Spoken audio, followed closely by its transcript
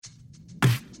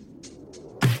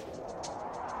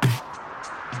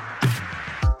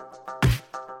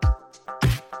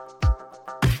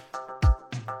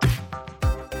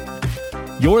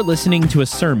You're listening to a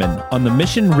sermon on the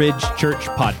Mission Ridge Church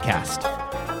podcast.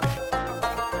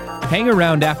 Hang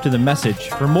around after the message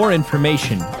for more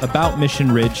information about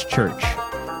Mission Ridge Church.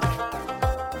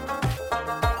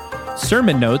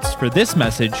 Sermon notes for this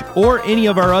message or any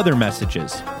of our other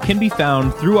messages can be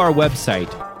found through our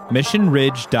website,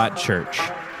 missionridge.church.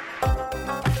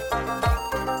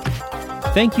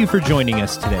 Thank you for joining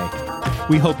us today.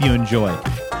 We hope you enjoy.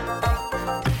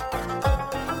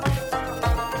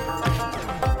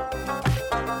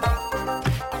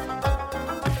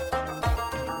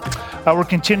 We're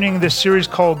continuing this series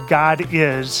called God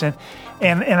Is, and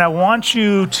I want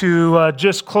you to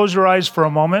just close your eyes for a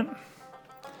moment.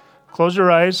 Close your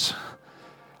eyes,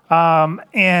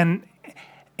 and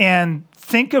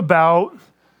think about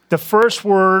the first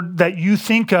word that you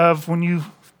think of when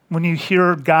you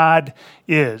hear God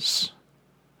is.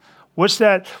 What's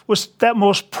that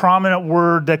most prominent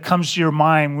word that comes to your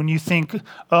mind when you think,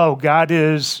 oh, God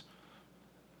is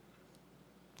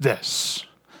this?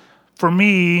 For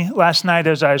me, last night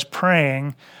as I was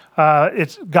praying,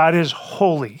 it's God is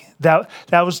holy.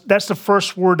 That's the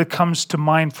first word that comes to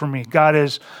mind for me. God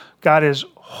is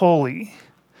holy.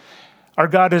 Our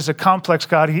God is a complex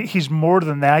God. He's more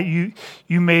than that.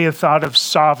 You may have thought of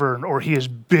sovereign, or He is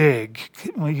big.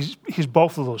 He's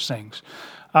both of those things.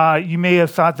 You may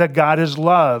have thought that God is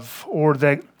love, or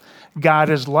that God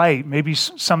is light. Maybe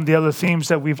some of the other themes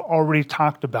that we've already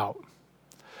talked about.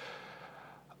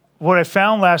 What I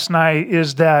found last night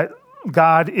is that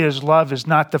God is love is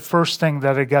not the first thing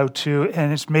that I go to,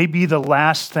 and it's maybe the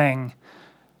last thing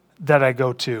that I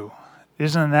go to.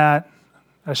 Isn't that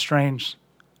a strange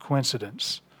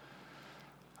coincidence?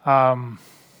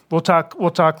 We'll talk a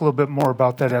little bit more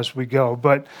about that as we go.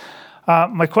 But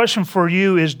my question for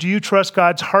you is, do you trust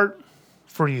God's heart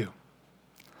for you?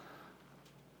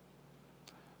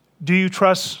 Do you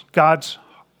trust God's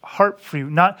heart for you?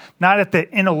 Not at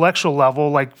the intellectual level,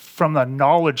 like from the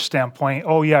knowledge standpoint.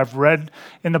 Oh yeah, I've read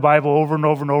in the Bible over and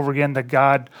over and over again that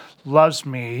God loves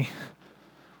me.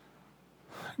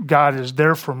 God is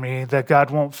there for me, that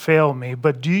God won't fail me.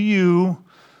 But do you,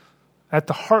 at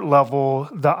the heart level,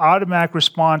 the automatic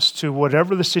response to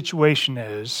whatever the situation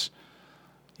is,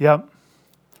 yep,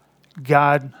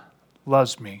 God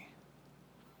loves me.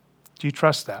 Do you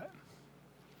trust that?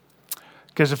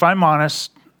 Because if I'm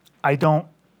honest, I don't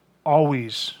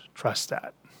always trust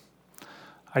that.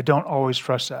 I don't always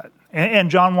trust that. And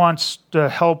John wants to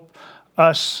help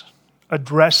us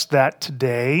address that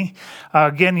today.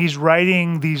 Again, he's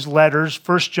writing these letters,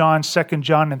 1 John, 2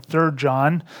 John, and 3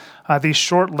 John, these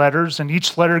short letters, and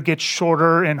each letter gets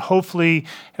shorter, and hopefully,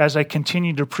 as I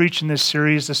continue to preach in this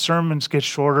series, the sermons get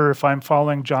shorter if I'm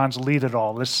following John's lead at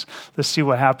all. Let's see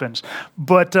what happens.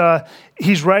 But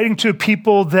he's writing to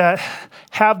people that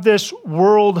have this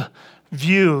world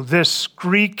view, this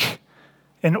Greek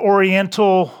and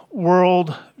Oriental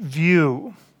world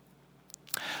view.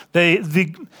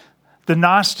 The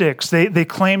Gnostics, they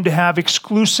claim to have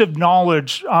exclusive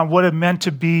knowledge on what it meant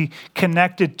to be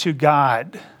connected to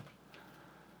God.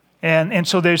 And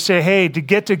so they say, hey, to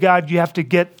get to God, you have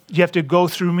to go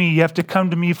through me. You have to come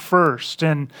to me first.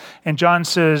 And John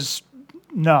says,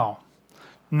 no,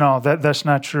 that's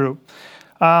not true.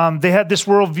 They had this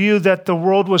worldview that the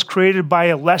world was created by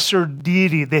a lesser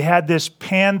deity. They had this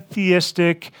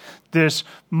pantheistic, this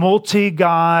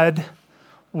multi-God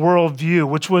worldview,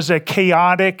 which was a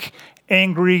chaotic,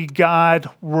 angry God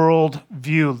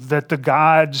worldview, that the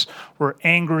gods were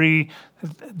angry.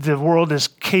 The world is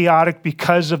chaotic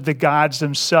because of the gods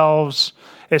themselves.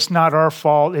 It's not our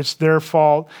fault, it's their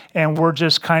fault, and we're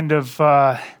just kind of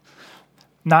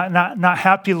not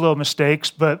happy little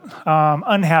mistakes, but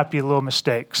unhappy little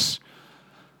mistakes.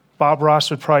 Bob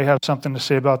Ross would probably have something to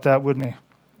say about that, wouldn't he?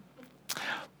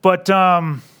 But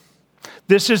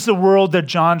this is the world that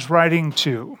John's writing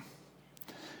to.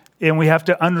 And we have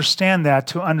to understand that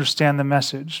to understand the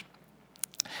message.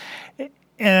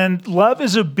 And love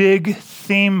is a big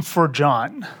theme for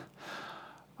John.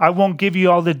 I won't give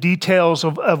you all the details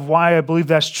of why I believe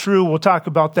that's true. We'll talk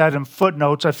about that in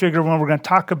footnotes. I figure when we're going to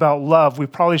talk about love, we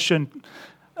probably shouldn't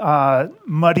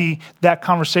muddy that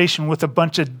conversation with a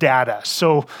bunch of data.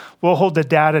 So we'll hold the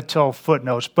data till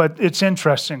footnotes. But it's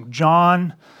interesting.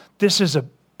 John, this is a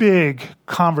big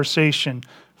conversation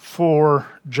for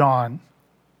John.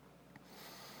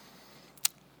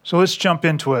 So let's jump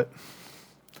into it.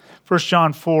 1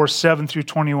 John 4, 7 through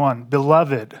 21.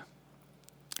 Beloved,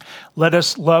 let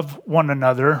us love one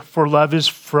another, for love is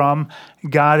from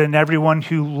God, and everyone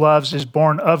who loves is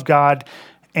born of God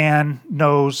and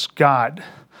knows God.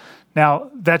 Now,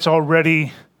 that's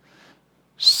already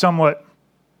somewhat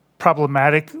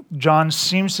problematic. John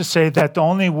seems to say that the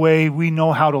only way we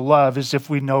know how to love is if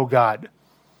we know God.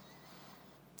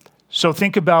 So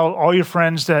think about all your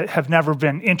friends that have never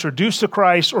been introduced to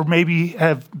Christ, or maybe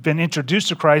have been introduced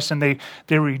to Christ and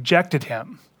they rejected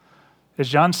him. Is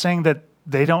John saying that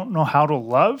they don't know how to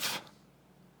love?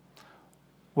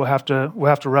 We'll have to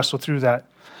wrestle through that.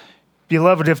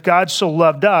 Beloved, if God so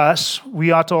loved us, we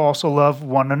ought to also love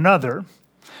one another.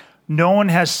 No one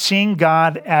has seen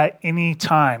God at any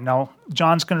time. Now,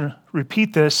 John's going to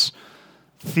repeat this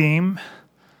theme,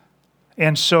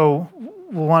 and so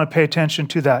we'll want to pay attention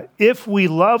to that. If we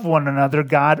love one another,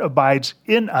 God abides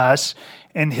in us,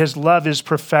 and his love is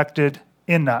perfected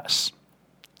in us.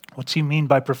 What's he mean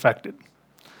by perfected?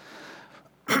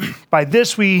 By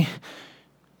this we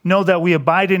know that we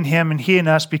abide in him and he in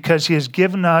us, because he has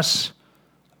given us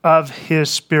of his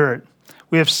Spirit.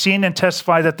 We have seen and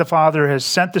testified that the Father has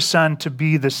sent the Son to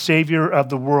be the Savior of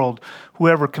the world.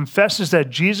 Whoever confesses that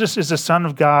Jesus is the Son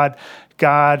of God,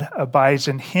 God abides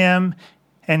in him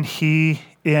and he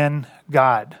in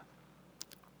God.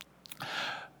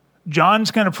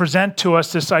 John's going to present to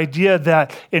us this idea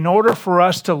that in order for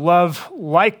us to love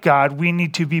like God, we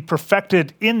need to be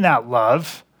perfected in that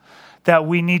love, that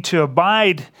we need to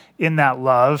abide in that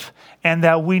love, and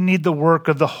that we need the work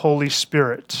of the Holy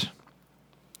Spirit.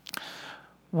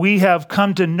 We have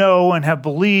come to know and have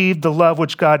believed the love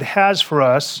which God has for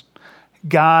us.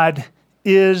 God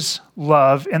is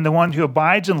love, and the one who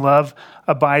abides in love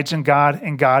abides in God,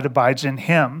 and God abides in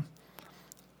him.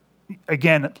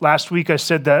 Again, last week I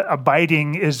said that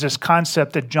abiding is this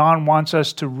concept that John wants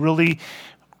us to really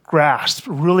grasp,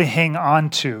 really hang on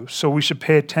to, so we should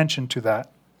pay attention to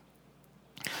that.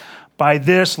 By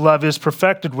this, love is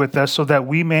perfected with us, so that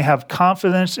we may have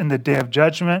confidence in the day of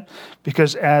judgment,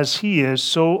 because as he is,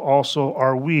 so also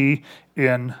are we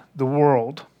in the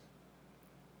world.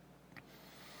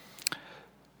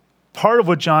 Part of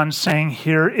what John's saying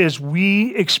here is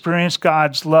we experience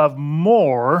God's love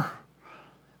more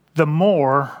the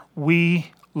more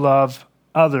we love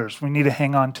others. We need to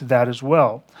hang on to that as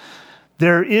well.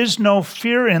 There is no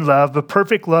fear in love, but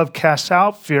perfect love casts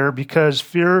out fear, because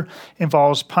fear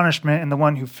involves punishment, and the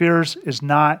one who fears is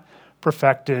not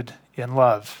perfected in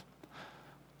love.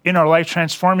 In our Life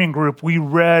Transforming group, we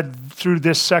read through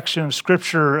this section of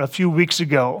Scripture a few weeks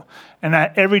ago, and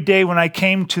every day when I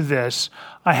came to this,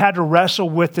 I had to wrestle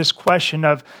with this question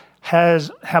of,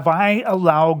 have I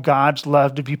allowed God's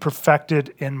love to be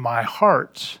perfected in my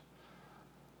heart?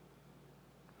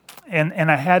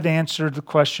 And I had to answer the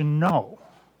question, no.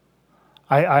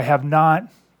 I have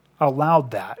not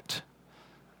allowed that.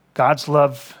 God's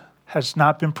love has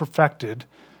not been perfected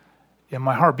in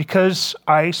my heart, because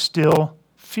I still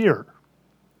fear.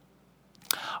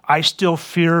 I still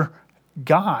fear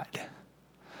God.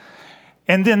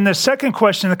 And then the second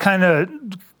question that kind of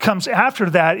comes after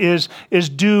that is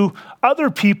do other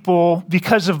people,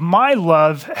 because of my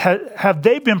love, have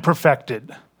they been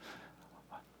perfected?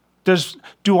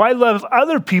 Do I love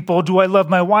other people? Do I love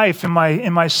my wife and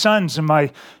my sons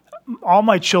and all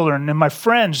my children and my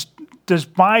friends? Does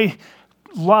my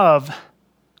love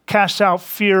cast out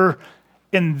fear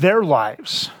in their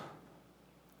lives?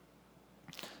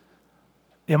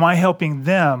 Am I helping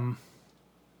them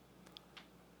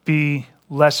be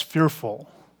less fearful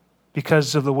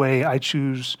because of the way I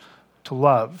choose to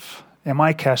love? Am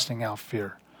I casting out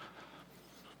fear?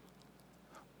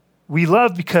 We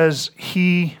love because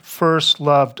he first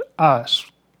loved us.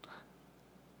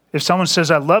 If someone says,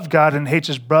 I love God, and hates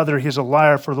his brother, he is a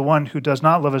liar. For the one who does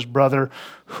not love his brother,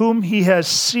 whom he has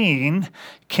seen,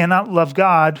 cannot love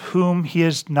God, whom he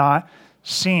has not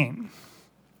seen.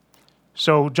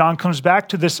 So John comes back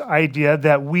to this idea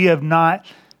that we have not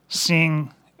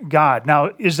seen God.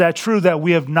 Now, is that true that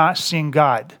we have not seen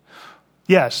God?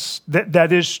 Yes,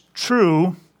 that is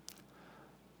true.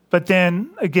 But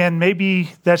then, again,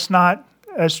 maybe that's not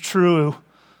as true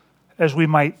as we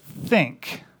might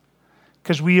think,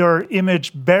 because we are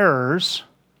image bearers.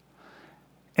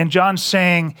 And John's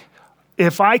saying,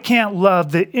 if I can't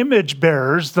love the image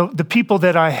bearers, the people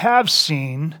that I have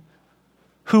seen,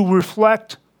 who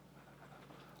reflect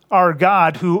our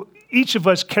God, who each of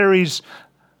us carries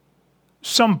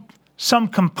some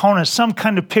component, some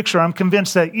kind of picture. I'm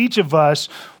convinced that each of us,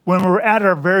 when we're at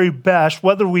our very best,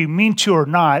 whether we mean to or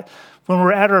not, when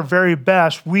we're at our very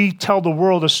best, we tell the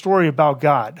world a story about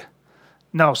God.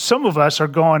 Now, some of us are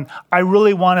going, I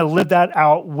really want to live that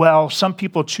out well. Some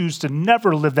people choose to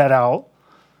never live that out.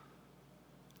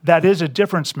 That is a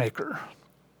difference maker.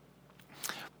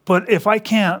 But if I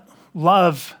can't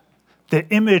love the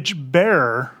image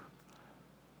bearer,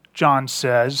 John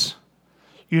says,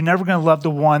 you're never going to love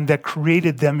the one that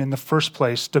created them in the first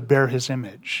place to bear his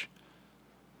image.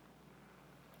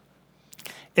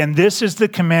 And this is the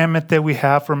commandment that we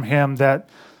have from him, that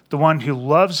the one who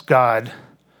loves God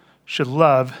should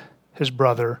love his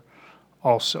brother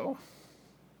also.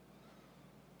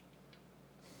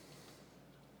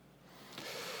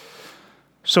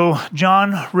 So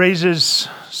John raises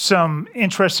some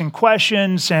interesting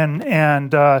questions,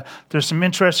 and there's some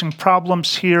interesting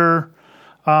problems here.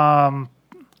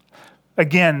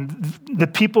 Again, the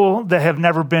people that have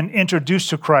never been introduced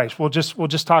to Christ, we'll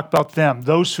just talk about them.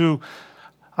 Those who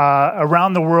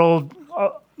around the world,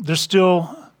 there's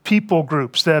still people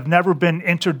groups that have never been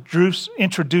introduced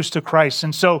to Christ,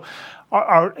 and so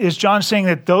is John saying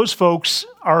that those folks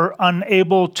are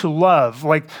unable to love,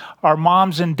 like our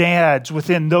moms and dads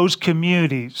within those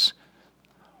communities,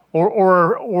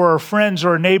 or friends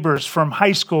or neighbors from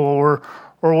high school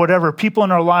or whatever, people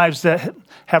in our lives that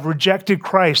have rejected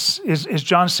Christ? Is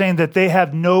John saying that they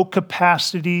have no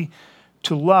capacity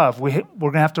to love? We're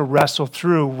going to have to wrestle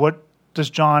through, what does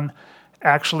John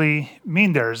actually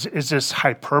mean there? Is this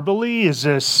hyperbole? Is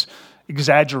this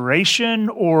exaggeration?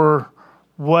 Or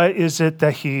what is it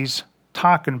that he's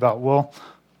talking about? Well,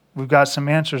 we've got some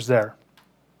answers there.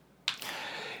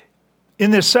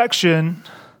 In this section,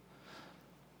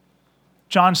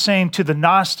 John's saying to the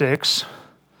Gnostics,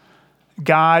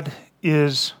 God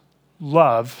is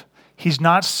love. He's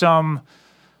not some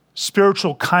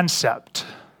spiritual concept.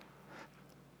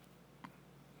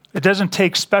 It doesn't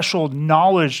take special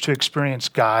knowledge to experience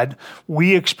God.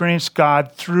 We experience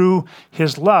God through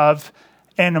his love,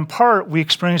 and in part, we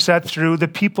experience that through the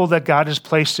people that God has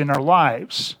placed in our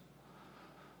lives.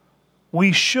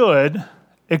 We should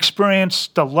experience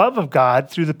the love of God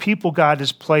through the people God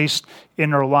has placed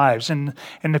in our lives. And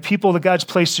the people that God's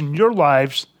placed in your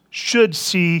lives should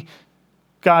see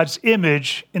God's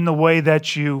image in the way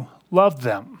that you love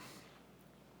them.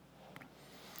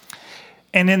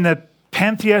 And in the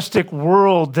pantheistic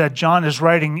world that John is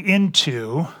writing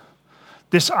into,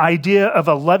 this idea of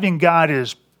a loving God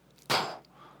is,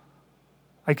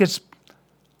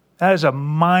 that is a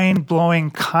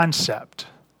mind-blowing concept.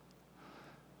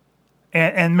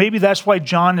 And maybe that's why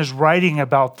John is writing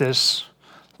about this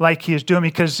like he is doing,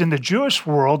 because in the Jewish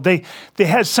world, they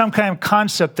had some kind of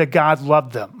concept that God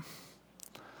loved them,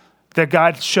 that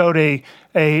God showed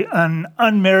an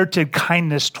unmerited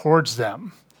kindness towards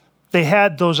them. They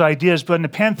had those ideas, but in the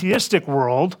pantheistic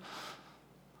world,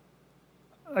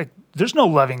 there's no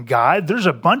loving God. There's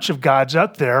a bunch of gods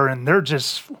out there, and they're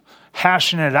just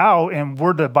hashing it out, and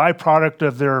we're the byproduct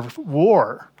of their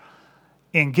war.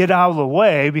 And get out of the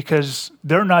way because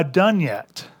they're not done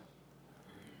yet.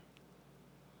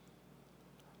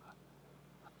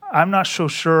 I'm not so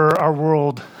sure our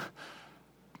world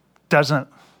doesn't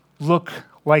look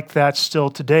like that still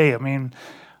today. I mean,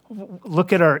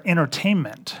 look at our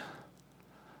entertainment.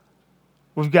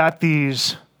 We've got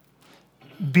these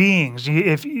beings,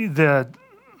 if the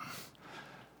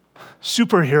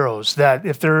superheroes, that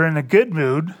if they're in a good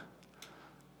mood,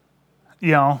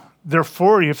 they're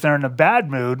for you. If they're in a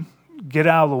bad mood, get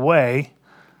out of the way.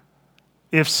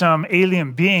 If some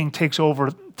alien being takes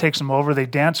them over, they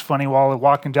dance funny while they're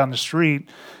walking down the street,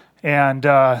 and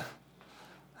and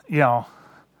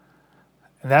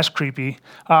that's creepy.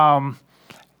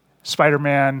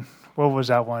 Spider-Man, what was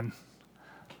that one?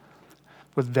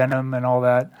 With Venom and all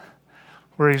that,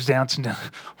 where he's dancing,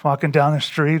 walking down the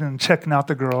street and checking out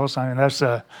the girls. I mean, that's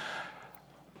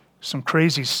some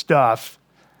crazy stuff.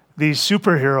 These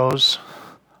superheroes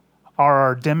are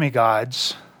our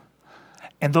demigods,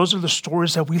 and those are the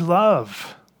stories that we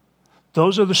love.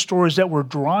 Those are the stories that we're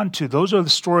drawn to. Those are the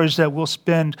stories that we'll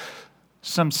spend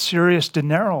some serious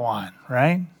dinero on,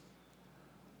 right?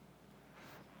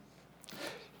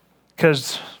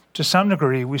 Because to some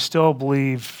degree, we still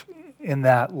believe in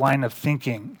that line of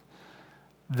thinking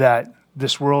that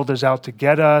this world is out to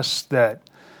get us, that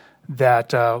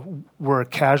we're a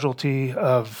casualty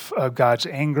of God's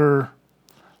anger.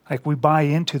 Like, we buy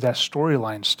into that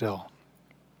storyline still.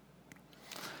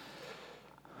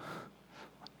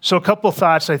 So a couple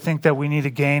thoughts I think that we need to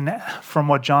gain from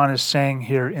what John is saying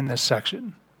here in this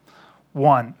section.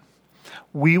 One,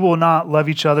 we will not love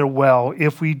each other well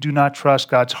if we do not trust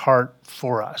God's heart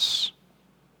for us.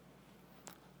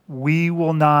 We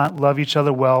will not love each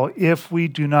other well if we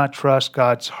do not trust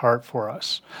God's heart for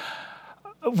us.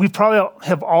 We probably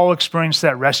have all experienced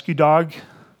that rescue dog,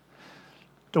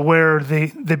 to where they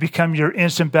become your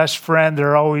instant best friend.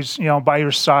 They're always, by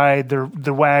your side.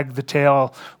 They wag the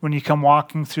tail when you come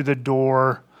walking through the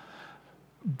door.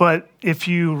 But if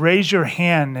you raise your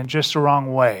hand in just the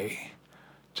wrong way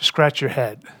to scratch your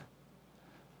head,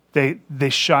 they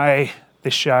shy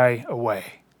away.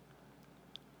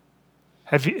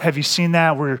 Have you seen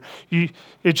that where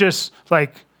it just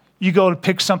like you go to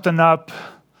pick something up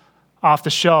off the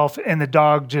shelf and the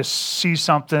dog just sees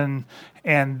something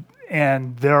and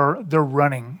they're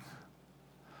running.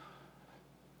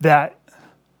 That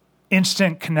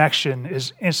instant connection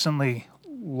is instantly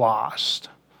lost.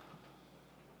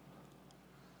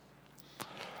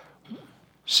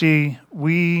 See,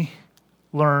 we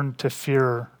learn to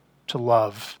fear to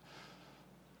love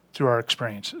through our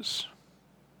experiences.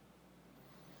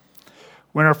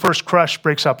 When our first crush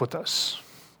breaks up with us,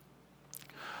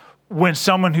 when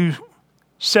someone who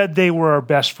said they were our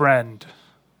best friend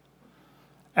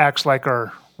acts like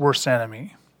our worst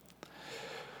enemy,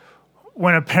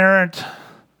 when a parent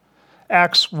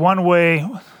acts one way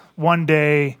one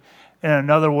day and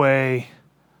another way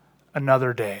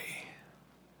another day,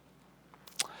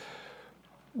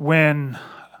 when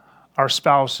our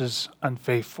spouse is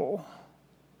unfaithful,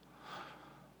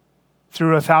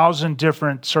 through 1,000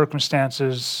 different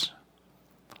circumstances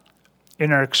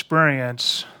in our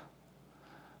experience,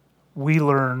 we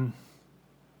learn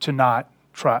to not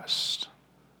trust.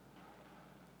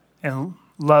 And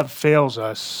love fails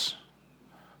us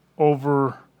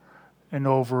over and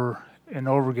over and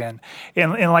over again.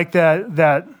 And like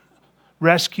that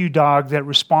rescue dog that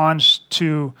responds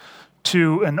to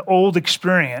an old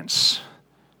experience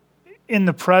in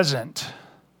the present.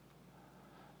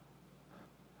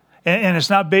 And it's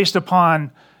not based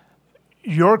upon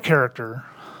your character.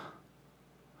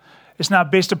 It's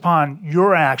not based upon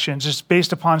your actions. It's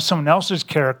based upon someone else's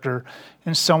character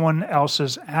and someone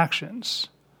else's actions.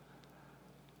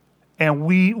 And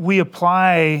we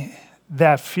apply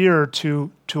that fear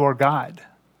to our God.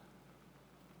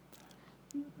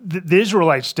 The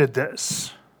Israelites did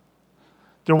this.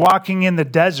 They're walking in the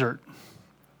desert.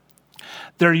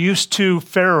 They're used to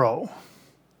Pharaoh.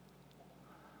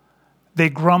 They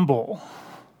grumble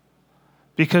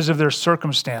because of their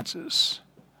circumstances.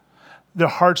 Their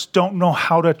hearts don't know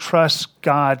how to trust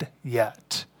God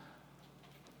yet.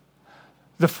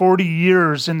 The 40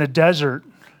 years in the desert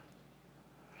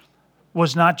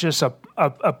was not just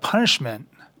a punishment.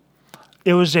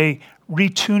 It was a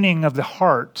retuning of the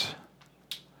heart.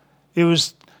 It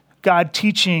was God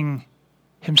teaching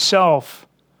himself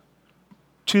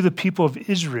to the people of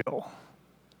Israel.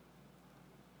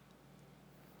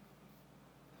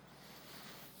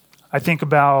 I think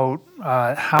about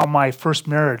how my first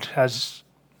marriage has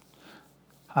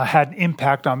had an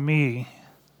impact on me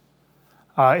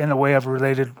in the way I've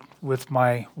related with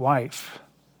my wife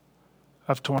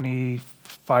of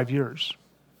 25 years.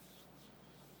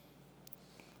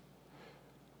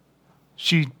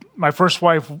 My first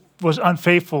wife was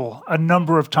unfaithful a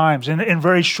number of times in a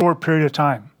very short period of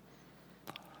time.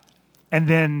 And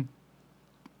then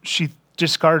she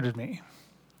discarded me.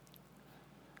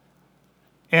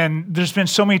 And there's been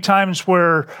so many times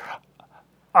where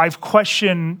I've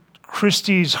questioned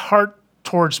Christy's heart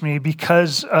towards me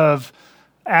because of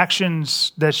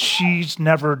actions that she's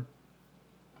never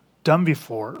done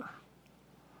before.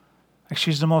 Like,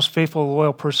 she's the most faithful,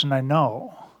 loyal person I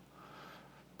know.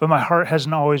 But my heart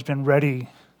hasn't always been ready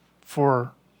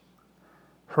for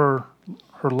her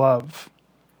love.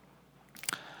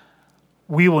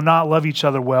 We will not love each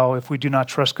other well if we do not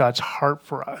trust God's heart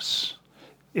for us.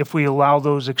 If we allow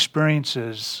those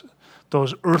experiences,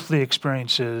 those earthly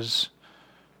experiences,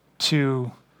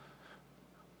 to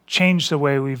change the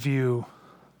way we view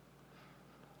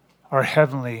our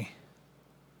heavenly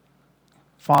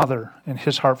Father and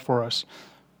his heart for us.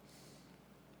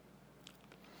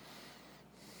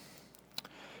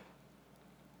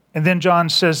 And then John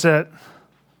says that,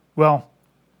 well,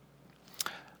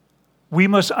 we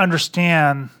must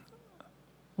understand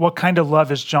what kind of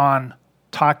love is John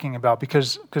talking about,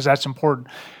 because that's important.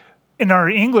 In our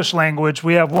English language,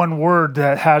 we have one word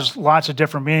that has lots of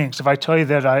different meanings. If I tell you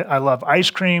that I love ice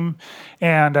cream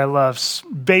and I love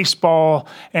baseball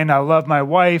and I love my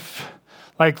wife,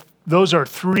 like those are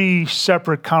three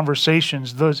separate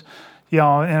conversations. Those, and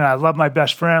I love my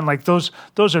best friend. Like those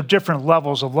are different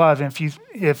levels of love. And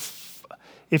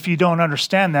if you don't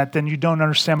understand that, then you don't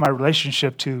understand my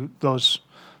relationship to those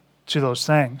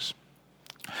things.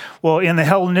 Well, in the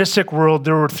Hellenistic world,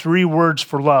 there were three words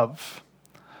for love: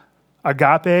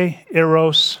 agape,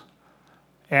 eros,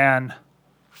 and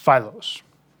philos.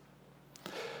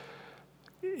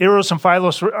 Eros and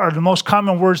philos are the most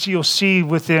common words you'll see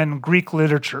within Greek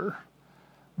literature.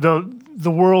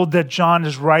 The world that John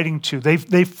is writing to,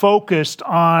 they focused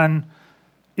on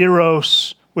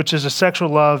eros, which is a sexual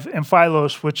love, and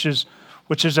philos, which is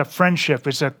a friendship.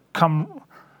 It's a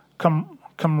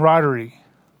camaraderie.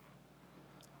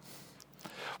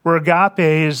 where agape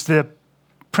is the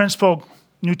principal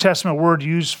New Testament word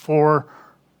used for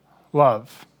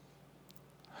love.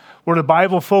 Where the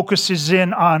Bible focuses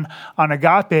in on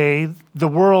agape, the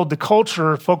world, the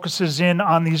culture focuses in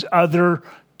on these other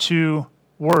two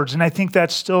words. And I think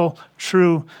that's still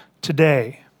true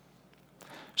today.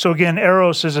 So again,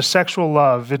 eros is a sexual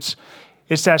love. It's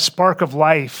that spark of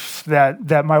life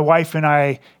that my wife and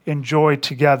I enjoy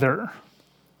together.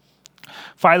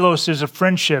 Philos is a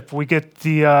friendship. We get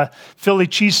the Philly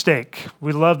cheesesteak.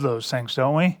 We love those things,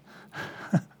 don't we?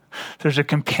 There's a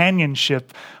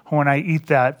companionship when I eat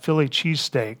that Philly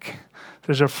cheesesteak.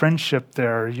 There's a friendship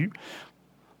there.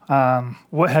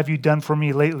 What have you done for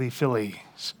me lately, Philly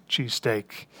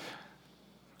cheesesteak?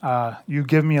 You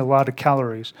give me a lot of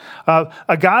calories.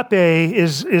 Agape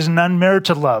is an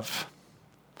unmerited love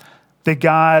that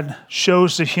God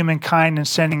shows to humankind in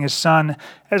sending his son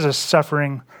as a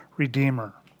suffering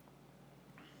Redeemer.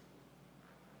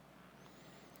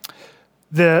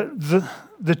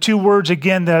 The two words,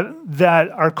 again,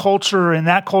 that our culture and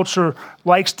that culture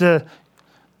likes to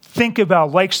think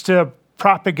about, likes to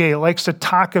propagate, likes to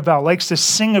talk about, likes to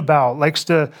sing about, likes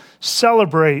to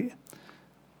celebrate,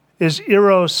 is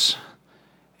eros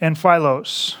and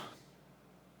philos.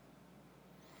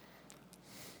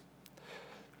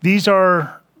 These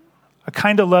are a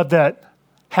kind of love that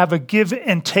have a give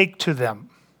and take to them.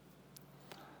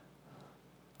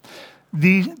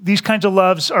 These kinds of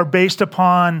loves are based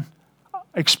upon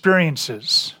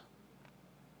experiences.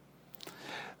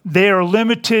 They are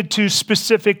limited to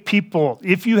specific people.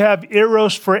 If you have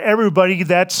eros for everybody,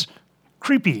 that's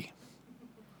creepy.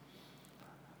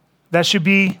 That should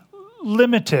be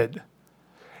limited.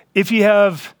 If you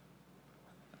have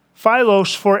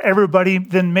philos for everybody,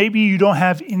 then maybe you don't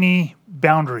have any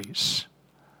boundaries.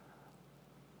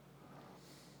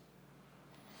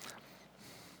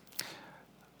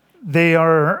 They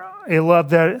are a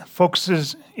love that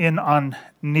focuses in on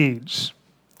needs.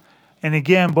 And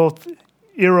again, both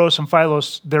eros and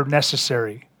philos, they're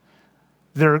necessary.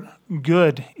 They're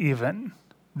good even.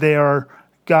 They are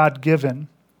God-given.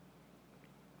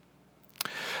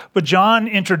 But John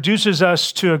introduces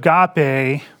us to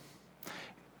agape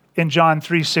in John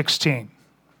 3:16.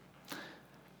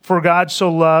 For God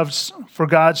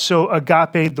so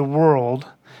agape the world,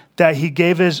 that he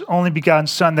gave his only begotten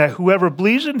Son, that whoever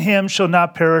believes in him shall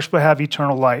not perish but have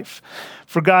eternal life.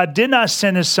 For God did not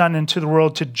send his Son into the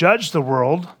world to judge the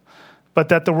world, but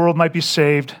that the world might be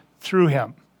saved through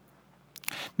him.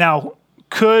 Now,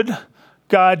 could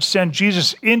God send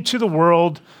Jesus into the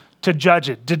world to judge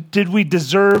it? Did we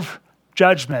deserve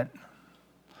judgment?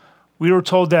 We were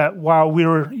told that while we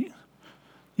were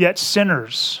yet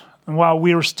sinners, and while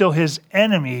we were still his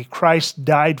enemy, Christ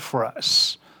died for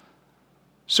us.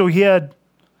 So he had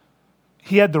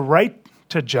the right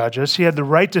to judge us. He had the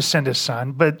right to send his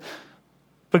Son, but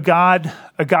God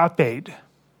agape.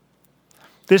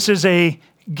 This is a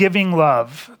giving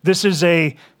love. This is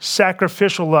a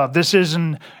sacrificial love. This is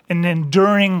an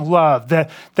enduring love that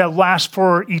lasts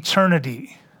for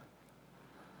eternity.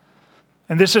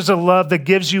 And this is a love that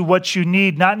gives you what you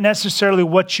need, not necessarily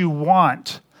what you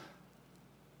want,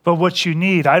 but what you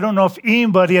need. I don't know if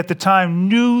anybody at the time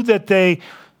knew that they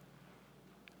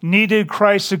needed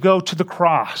Christ to go to the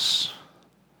cross.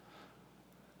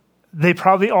 They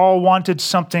probably all wanted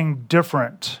something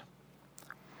different.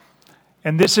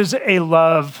 And this is a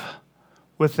love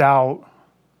without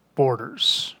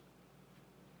borders.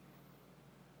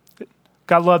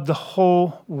 God loved the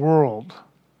whole world.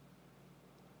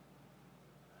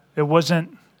 It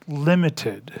wasn't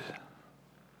limited.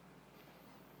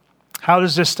 How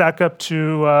does this stack up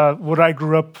to what I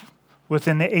grew up with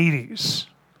in the 80s?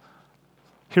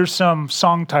 Here's some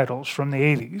song titles from the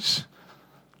 80s.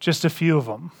 Just a few of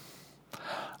them.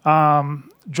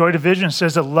 Joy Division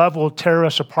says that love will tear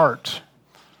us apart.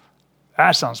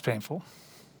 That sounds painful.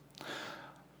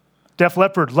 Def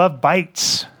Leppard, Love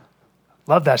Bites.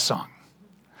 Love that song.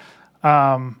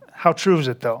 How true is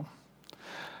it, though?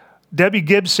 Debbie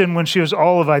Gibson, when she was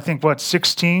all of, I think,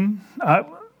 16?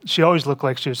 She always looked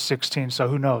like she was 16, so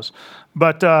who knows?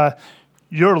 But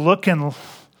you're looking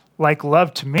like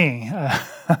love to me.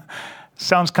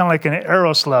 Sounds kind of like an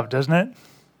eros love, doesn't it?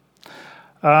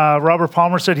 Robert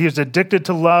Palmer said he was addicted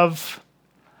to love.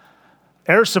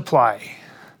 Air Supply.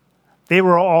 They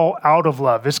were all out of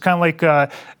love. It's kind of like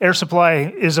Air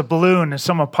Supply is a balloon and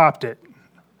someone popped it.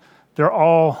 They're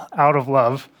all out of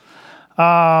love.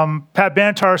 Pat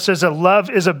Bantar says that love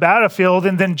is a battlefield,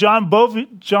 and then John Bon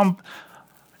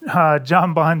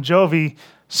Jovi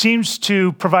seems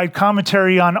to provide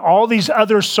commentary on all these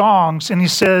other songs, and he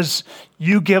says,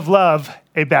 you give love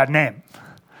a bad name.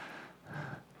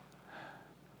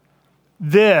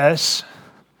 This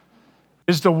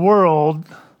is the world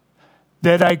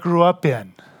that I grew up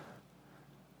in.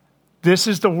 This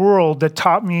is the world that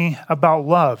taught me about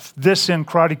love. This in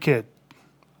Karate Kid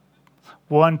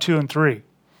 1, 2, and 3.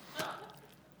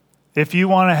 If you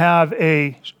want to have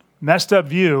a messed up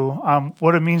view on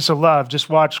what it means to love, just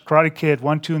watch Karate Kid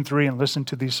 1, 2, and 3 and listen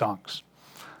to these songs.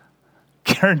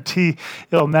 Guarantee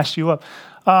it'll mess you up.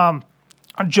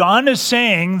 John is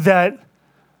saying that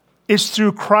it's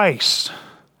through Christ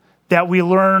that we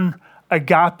learn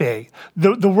agape.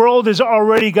 The world has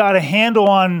already got a handle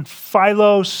on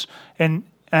Philos and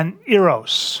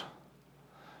Eros.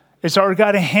 It's already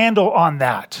got a handle on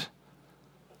that.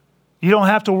 You don't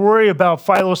have to worry about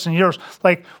Philos and Eros.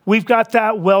 Like, we've got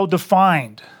that well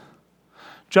defined.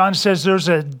 John says there's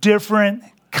a different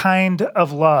kind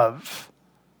of love.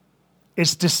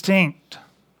 It's distinct.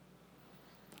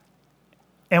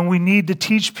 And we need to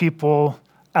teach people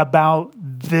about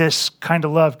this kind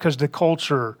of love because the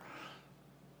culture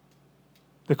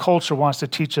wants to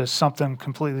teach us something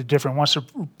completely different, wants to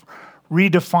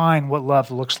redefine what love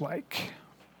looks like.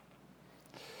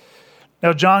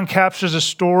 Now, John captures a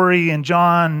story in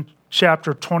John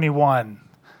chapter 21.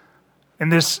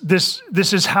 And this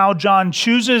is how John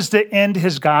chooses to end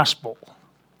his gospel.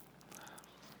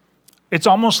 It's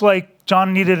almost like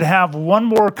John needed to have one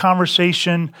more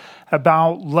conversation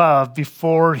about love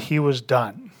before he was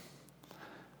done.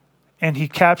 And he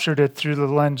captured it through the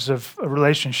lens of a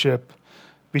relationship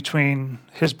between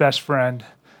his best friend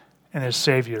and his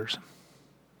Savior's.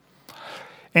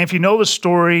 And if you know the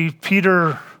story,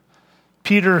 Peter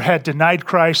had denied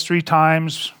Christ 3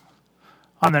 times.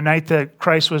 On the night that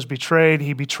Christ was betrayed,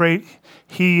 he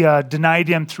denied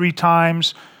him 3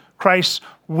 times. Christ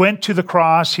went to the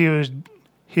cross. He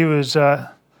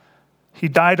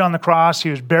died on the cross. He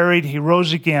was buried. He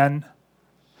rose again.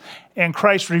 And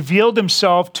Christ revealed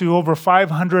himself to over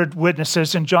 500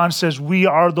 witnesses. And John says, we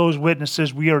are those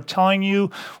witnesses. We are telling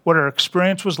you what our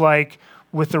experience was like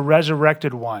with the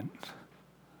resurrected one.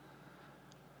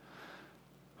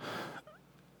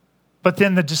 But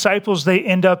then the disciples, they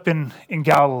end up in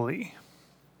Galilee.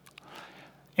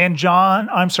 And John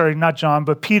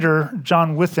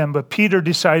with them, but Peter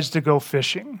decides to go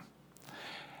fishing.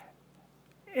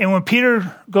 And when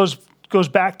Peter goes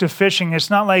back to fishing, it's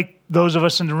not like those of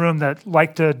us in the room that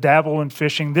like to dabble in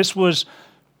fishing. This was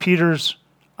Peter's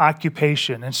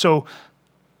occupation. And so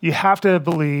you have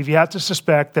to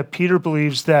suspect that Peter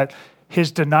believes that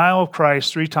his denial of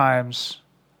Christ 3 times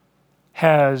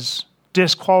has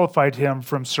disqualified him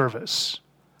from service.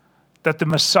 That the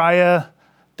Messiah,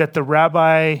 that the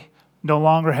rabbi no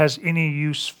longer has any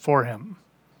use for him.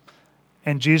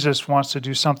 And Jesus wants to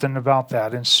do something about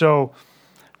that. And so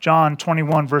John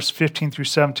 21, verse 15 through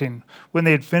 17, when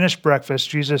they had finished breakfast,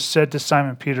 Jesus said to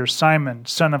Simon Peter, Simon,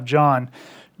 son of John,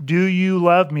 do you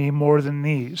love me more than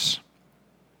these?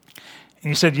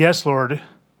 And he said, yes, Lord,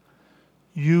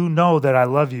 you know that I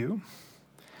love you.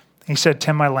 He said,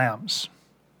 tend my lambs.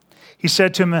 He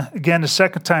said to him again the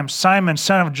second time, Simon,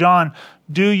 son of John,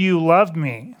 do you love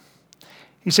me?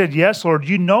 He said, yes, Lord,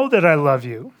 you know that I love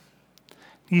you.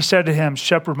 He said to him,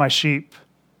 shepherd my sheep.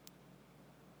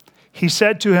 He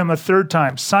said to him a third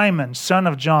time, Simon, son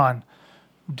of John,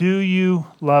 do you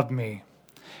love me?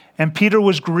 And Peter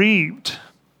was grieved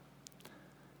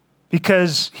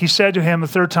because he said to him a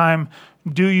third time,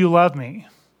 do you love me?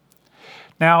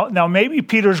 Now maybe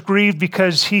Peter's grieved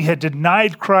because he had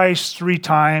denied Christ 3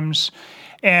 times,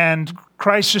 and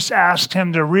Christ just asked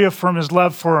him to reaffirm his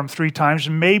love for him 3 times.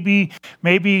 And maybe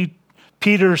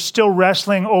Peter's still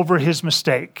wrestling over his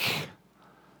mistake.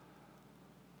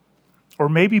 Or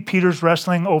maybe Peter's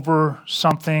wrestling over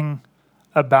something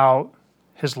about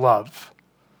his love.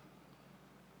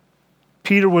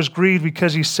 Peter was grieved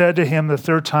because he said to him the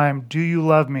third time, do you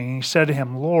love me? And he said to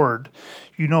him, Lord,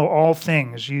 you know all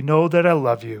things. You know that I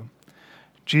love you.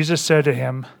 Jesus said to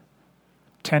him,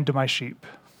 tend to my sheep.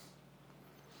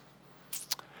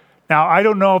 Now, I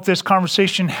don't know if this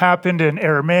conversation happened in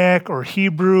Aramaic or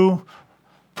Hebrew,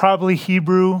 probably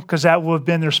Hebrew, because that would have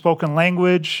been their spoken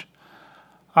language.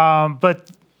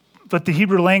 But the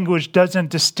Hebrew language doesn't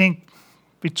distinct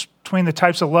between the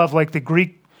types of love like the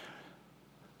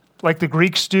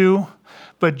Greeks do.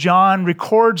 But John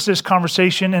records this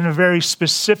conversation in a very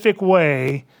specific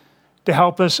way to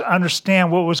help us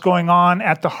understand what was going on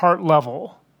at the heart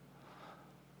level.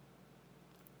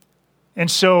 And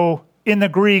so in the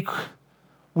Greek,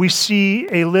 we see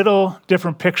a little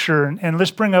different picture. And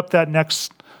let's bring up that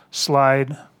next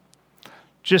slide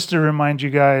just to remind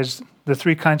you guys the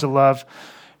 3 kinds of love.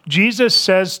 Jesus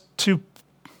says to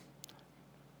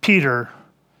Peter,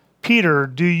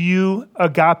 do you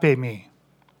agape me?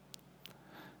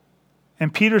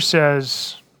 And Peter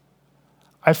says,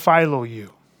 I follow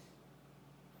you.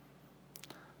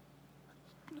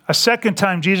 A second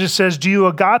time, Jesus says, do you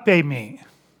agape me?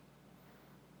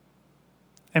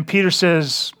 And Peter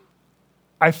says,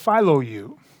 I follow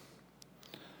you.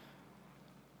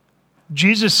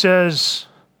 Jesus says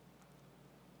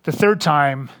the third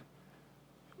time,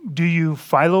 do you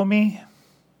follow me?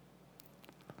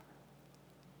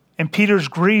 And Peter's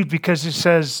grieved because he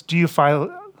says, do you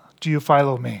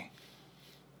follow me?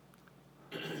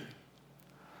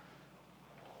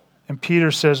 And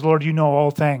Peter says, Lord, you know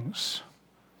all things.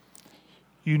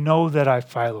 You know that I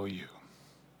follow you.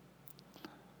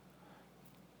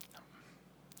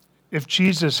 If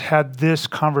Jesus had this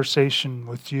conversation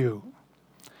with you,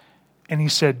 and he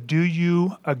said, do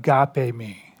you agape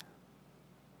me?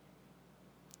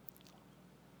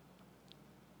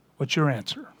 What's your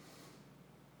answer?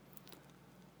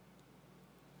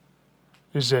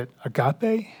 Is it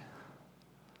agape?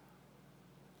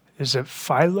 Is it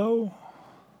philo?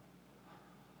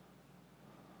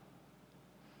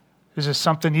 Is it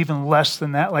something even less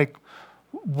than that? Like,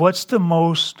 what's the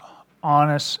most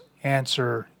honest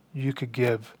answer you could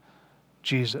give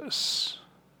Jesus?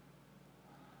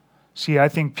 See, I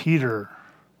think Peter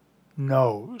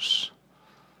knows.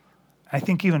 I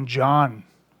think even John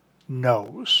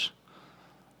knows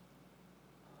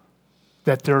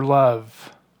that their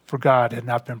love for God had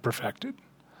not been perfected,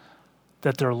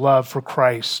 that their love for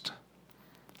Christ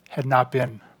had not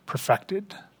been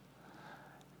perfected.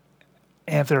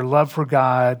 And if their love for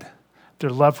God, their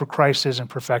love for Christ isn't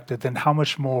perfected, then how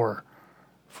much more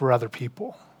for other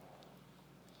people?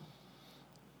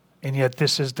 And yet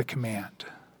this is the command.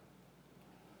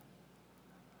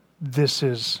 This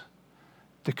is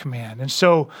the command. And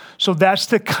so that's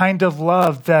the kind of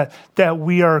love that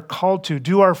we are called to.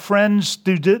 Do our friends,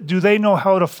 do they know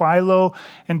how to philo,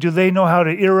 and do they know how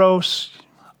to eros?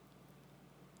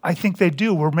 I think they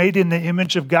do. We're made in the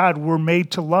image of God. We're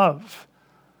made to love.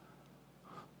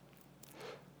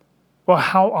 Well,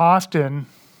 how often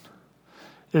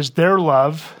is their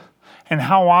love, and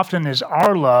how often is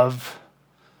our love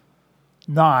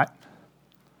not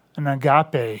an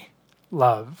agape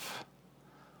love,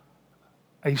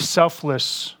 a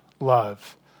selfless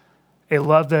love, a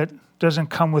love that doesn't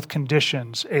come with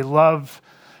conditions, a love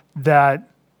that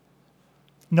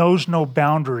knows no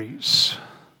boundaries,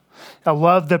 a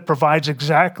love that provides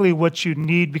exactly what you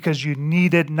need because you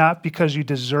need it, not because you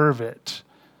deserve it,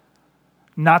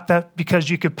 not that because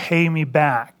you could pay me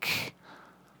back.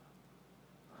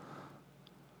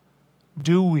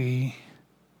 Do we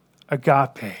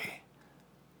agape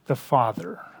the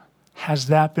Father? Has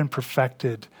that been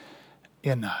perfected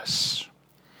in us?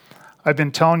 I've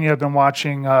been telling you, I've been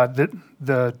watching The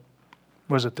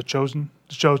Chosen?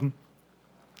 The Chosen.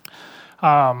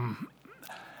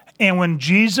 And when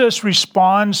Jesus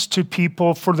responds to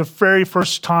people for the very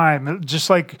first time, just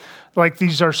like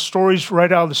these are stories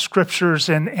right out of the scriptures,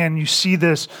 and you see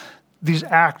these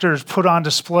actors put on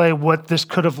display what this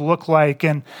could have looked like.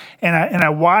 And I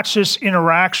watch this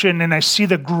interaction, and I see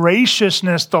the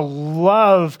graciousness, the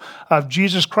love of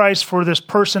Jesus Christ for this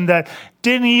person that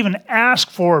didn't even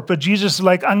ask for it. But Jesus is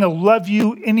like, I'm going to love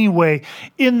you anyway.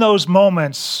 In those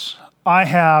moments, I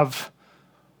have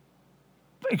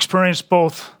experienced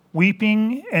both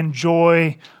weeping and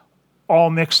joy all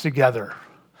mixed together.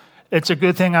 It's a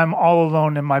good thing I'm all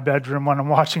alone in my bedroom when I'm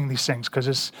watching these things, because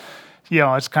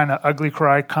it's kind of ugly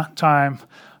cry time.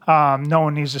 No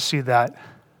one needs to see that.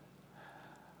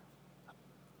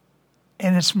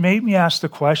 And it's made me ask the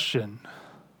question,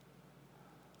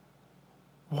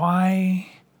 why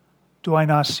do I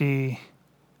not see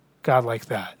God like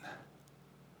that?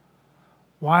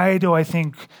 Why do I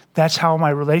think that's how my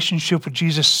relationship with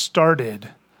Jesus started?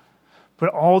 But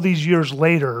all these years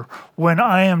later, when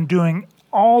I am doing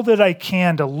all that I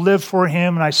can to live for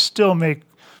him, and I still make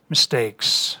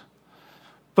mistakes,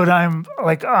 but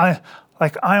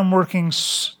I'm working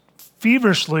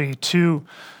feverishly to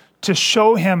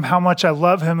show him how much I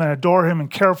love him and adore him and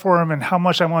care for him and how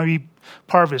much I want to be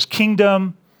part of his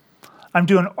kingdom. I'm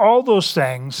doing all those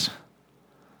things,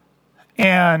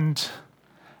 and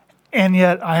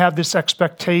yet I have this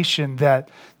expectation that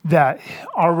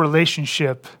our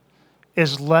relationship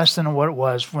is less than what it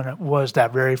was when it was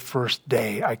that very first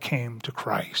day I came to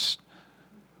Christ.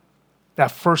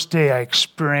 That first day I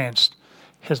experienced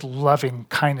his loving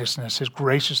kindness, his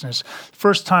graciousness.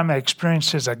 First time I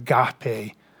experienced his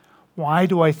agape. Why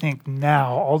do I think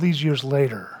now, all these years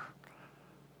later,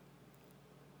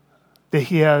 that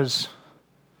he has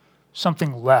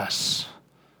something less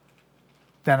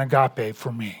than agape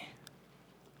for me?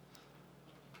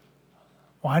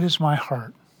 Why does my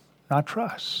heart not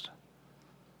trust?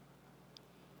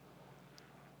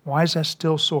 Why is that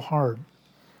still so hard?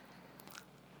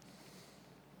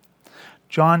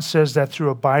 John says that through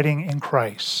abiding in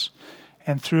Christ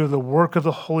and through the work of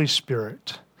the Holy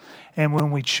Spirit, and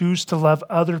when we choose to love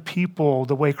other people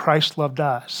the way Christ loved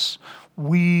us,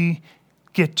 we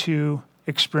get to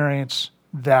experience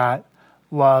that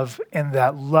love, and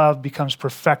that love becomes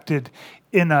perfected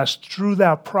in us through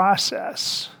that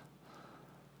process.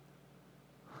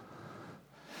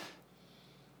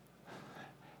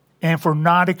 And if we're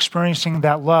not experiencing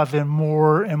that love in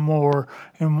more and more,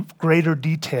 in greater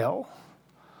detail,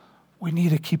 we need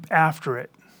to keep after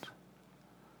it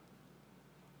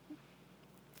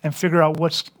and figure out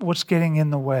what's getting in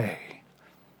the way.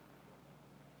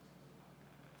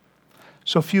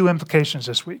 So a few implications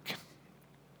this week.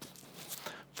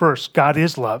 First, God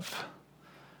is love.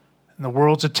 And the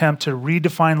world's attempt to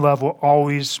redefine love will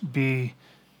always be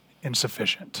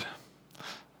insufficient.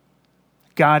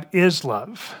 God is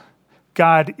love.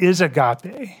 God is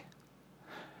agape.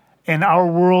 And our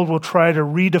world will try to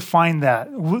redefine that.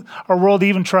 Our world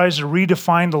even tries to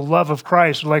redefine the love of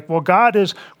Christ. Like, well,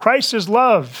 Christ is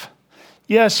love.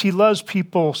 Yes, he loves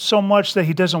people so much that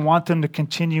he doesn't want them to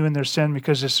continue in their sin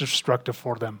because it's destructive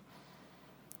for them.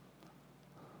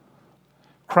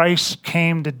 Christ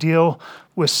came to deal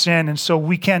with sin, and so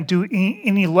we can't do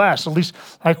any less. At least,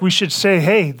 like, we should say,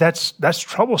 hey, that's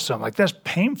troublesome. Like, that's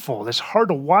painful. It's hard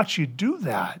to watch you do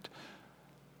that.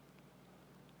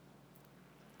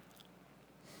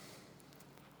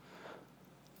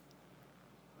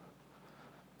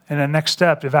 And the next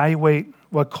step, evaluate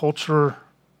what cultural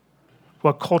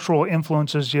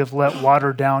influences you have let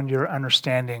water down your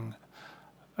understanding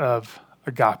of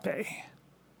agape.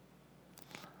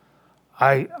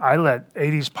 I let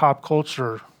 80s pop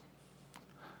culture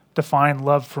define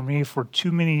love for me for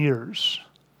too many years.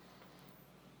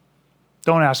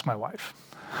 Don't ask my wife.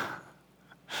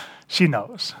 She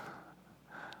knows.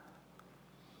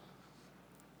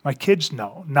 My kids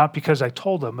know, not because I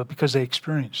told them, but because they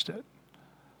experienced it.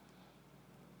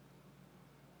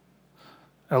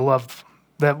 A love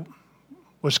that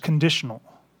was conditional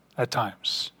at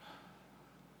times.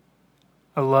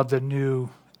 A love that knew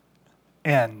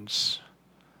ends.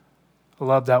 A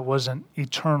love that wasn't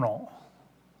eternal.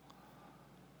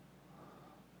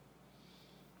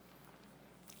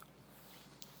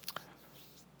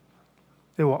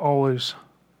 It will always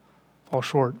fall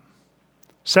short.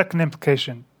 Second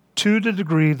implication, to the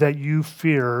degree that you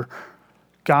fear,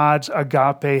 God's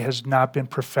agape has not been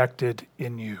perfected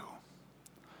in you.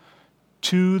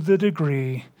 To the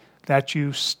degree that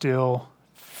you still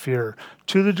fear.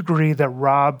 To the degree that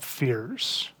Rob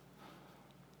fears.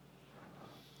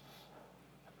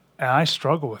 And I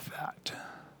struggle with that.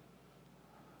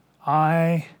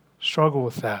 I struggle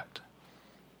with that.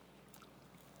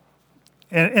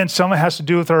 And some of it has to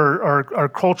do with our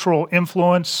cultural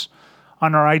influence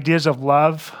on our ideas of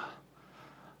love.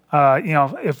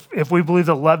 If we believe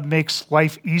that love makes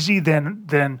life easy,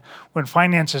 then when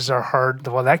finances are hard,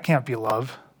 well, that can't be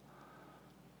love.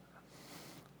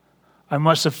 I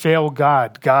must have failed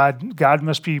God. God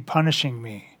must be punishing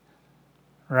me,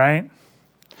 right?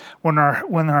 When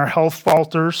our health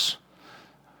falters,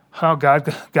 oh,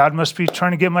 God must be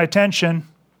trying to get my attention.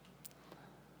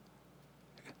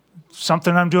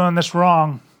 Something I'm doing that's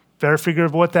wrong. Better figure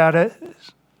out what that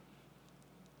is.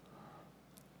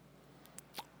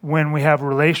 When we have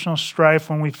relational strife,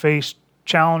 when we face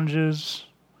challenges,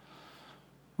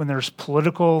 when there's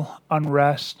political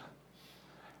unrest.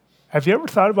 Have you ever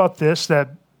thought about this, that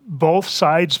both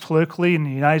sides politically in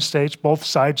the United States, both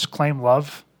sides claim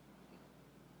love?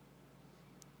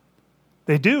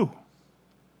 They do.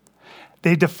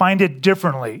 They defined it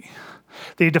differently.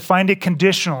 They defined it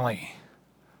conditionally.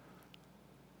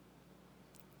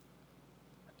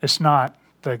 It's not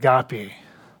the agape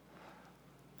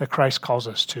that Christ calls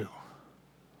us to.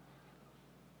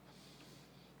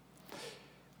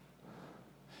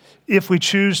 If we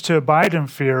choose to abide in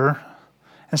fear,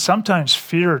 and sometimes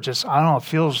fear just,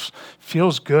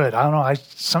 feels good. I don't know.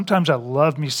 Sometimes I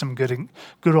love me some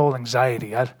good old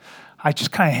anxiety. I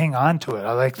just kind of hang on to it.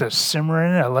 I like to simmer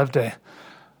in it. I love to.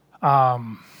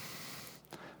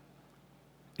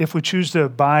 If we choose to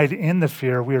abide in the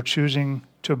fear, we are choosing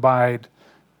to abide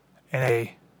in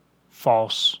a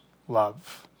false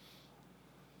love.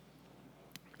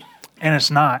 And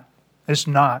it's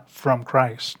not from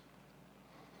Christ.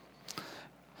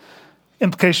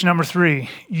 Implication number 3,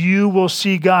 you will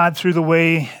see God through the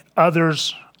way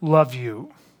others love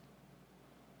you.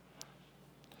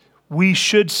 We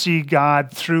should see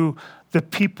God through the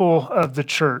people of the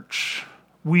church.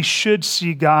 We should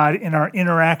see God in our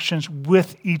interactions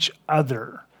with each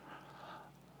other.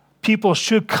 people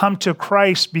should come to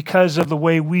Christ because of the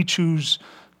way we choose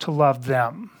to love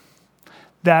them.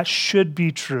 That should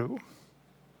be true.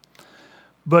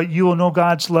 But you will know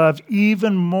God's love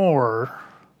even more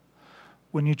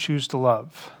when you choose to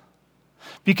love.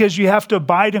 Because you have to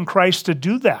abide in Christ to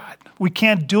do that. We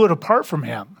can't do it apart from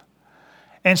him.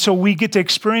 And so we get to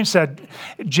experience that.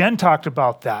 Jen talked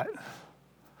about that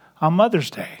on Mother's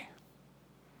Day.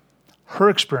 Her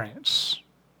experience.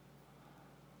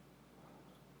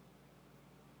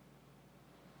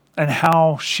 And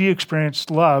how she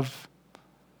experienced love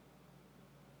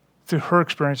through her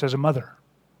experience as a mother.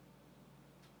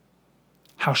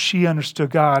 How she understood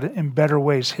God in better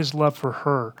ways, his love for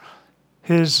her,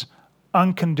 his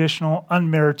unconditional,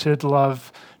 unmerited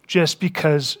love just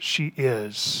because she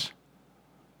is.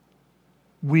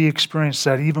 We experience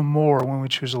that even more when we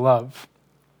choose to love.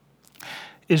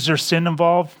 Is there sin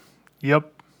involved?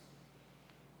 Yep.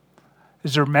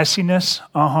 Is there messiness?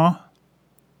 Uh-huh.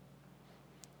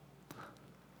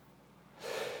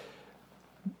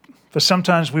 But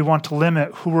sometimes we want to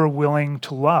limit who we're willing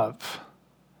to love.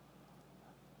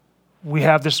 We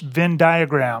have this Venn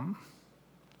diagram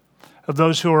of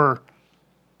those who are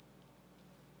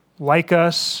like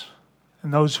us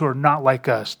and those who are not like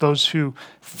us, those who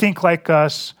think like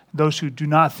us, those who do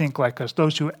not think like us,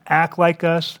 those who act like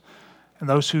us, and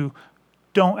those who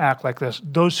don't act like us,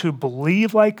 those who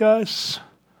believe like us.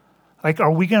 Like,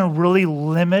 are we going to really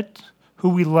limit who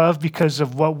we love because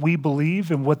of what we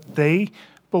believe and what they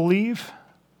believe?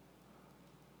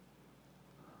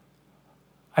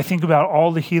 I think about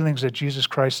all the healings that Jesus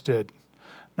Christ did.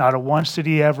 Not at once did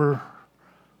he ever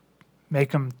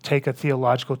make them take a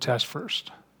theological test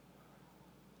first.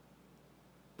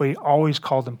 But he always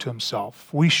called them to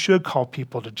himself. We should call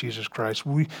people to Jesus Christ.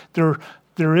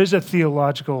 There is a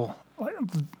theological,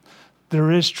 there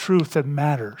is truth that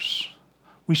matters.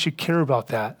 We should care about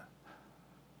that.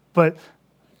 But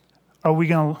are we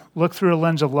going to look through a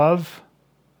lens of love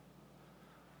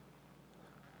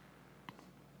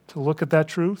to look at that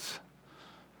truth?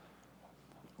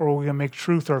 Or are we going to make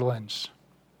truth our lens?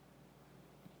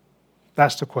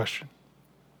 That's the question.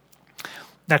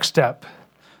 Next step.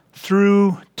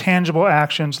 Through tangible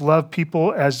actions, love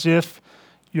people as if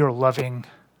you're loving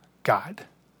God.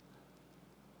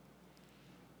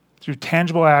 Through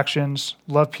tangible actions,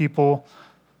 love people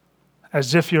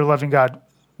as if you're loving God.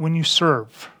 When you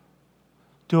serve,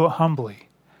 do it humbly,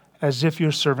 as if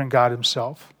you're serving God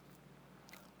himself.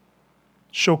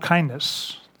 Show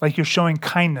kindness, like you're showing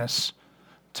kindness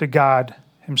to God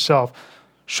himself.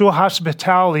 Show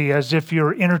hospitality as if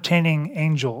you're entertaining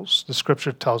angels, the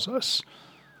scripture tells us.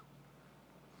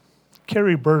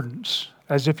 Carry burdens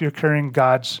as if you're carrying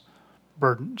God's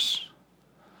burdens.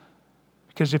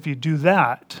 Because if you do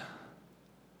that,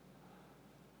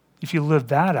 if you live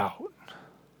that out,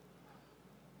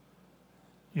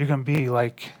 you're going to be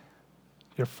like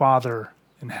your Father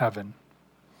in heaven.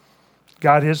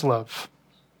 God is love.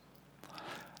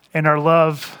 And our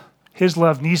love, his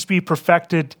love, needs to be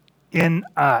perfected in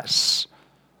us.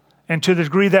 And to the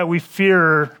degree that we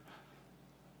fear,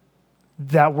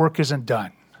 that work isn't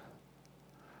done.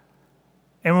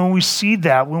 And when we see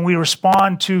that, when we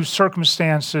respond to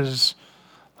circumstances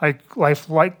like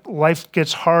life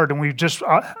gets hard, and we just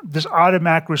this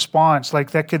automatic response,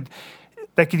 like that could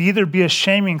either be a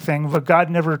shaming thing, but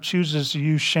God never chooses to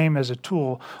use shame as a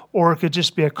tool, or it could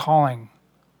just be a calling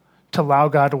to allow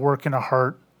God to work in a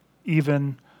heart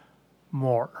even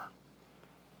more.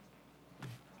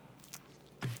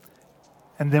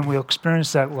 And then we'll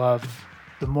experience that love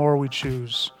the more we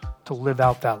choose to live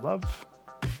out that love.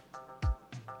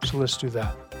 So let's do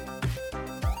that.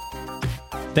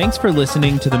 Thanks for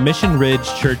listening to the Mission Ridge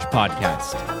Church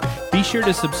podcast. Be sure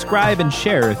to subscribe and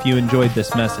share if you enjoyed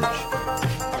this message.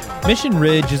 Mission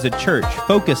Ridge is a church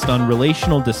focused on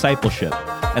relational discipleship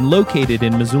and located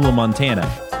in Missoula,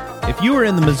 Montana. If you are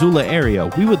in the Missoula area,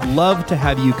 we would love to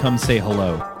have you come say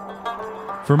hello.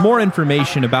 For more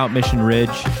information about Mission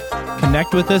Ridge,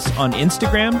 connect with us on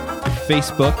Instagram,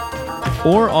 Facebook,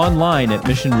 or online at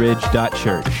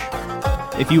missionridge.church.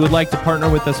 If you would like to partner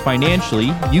with us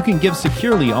financially, you can give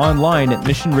securely online at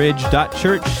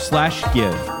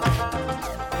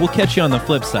missionridge.church/give. We'll catch you on the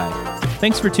flip side.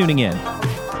 Thanks for tuning in.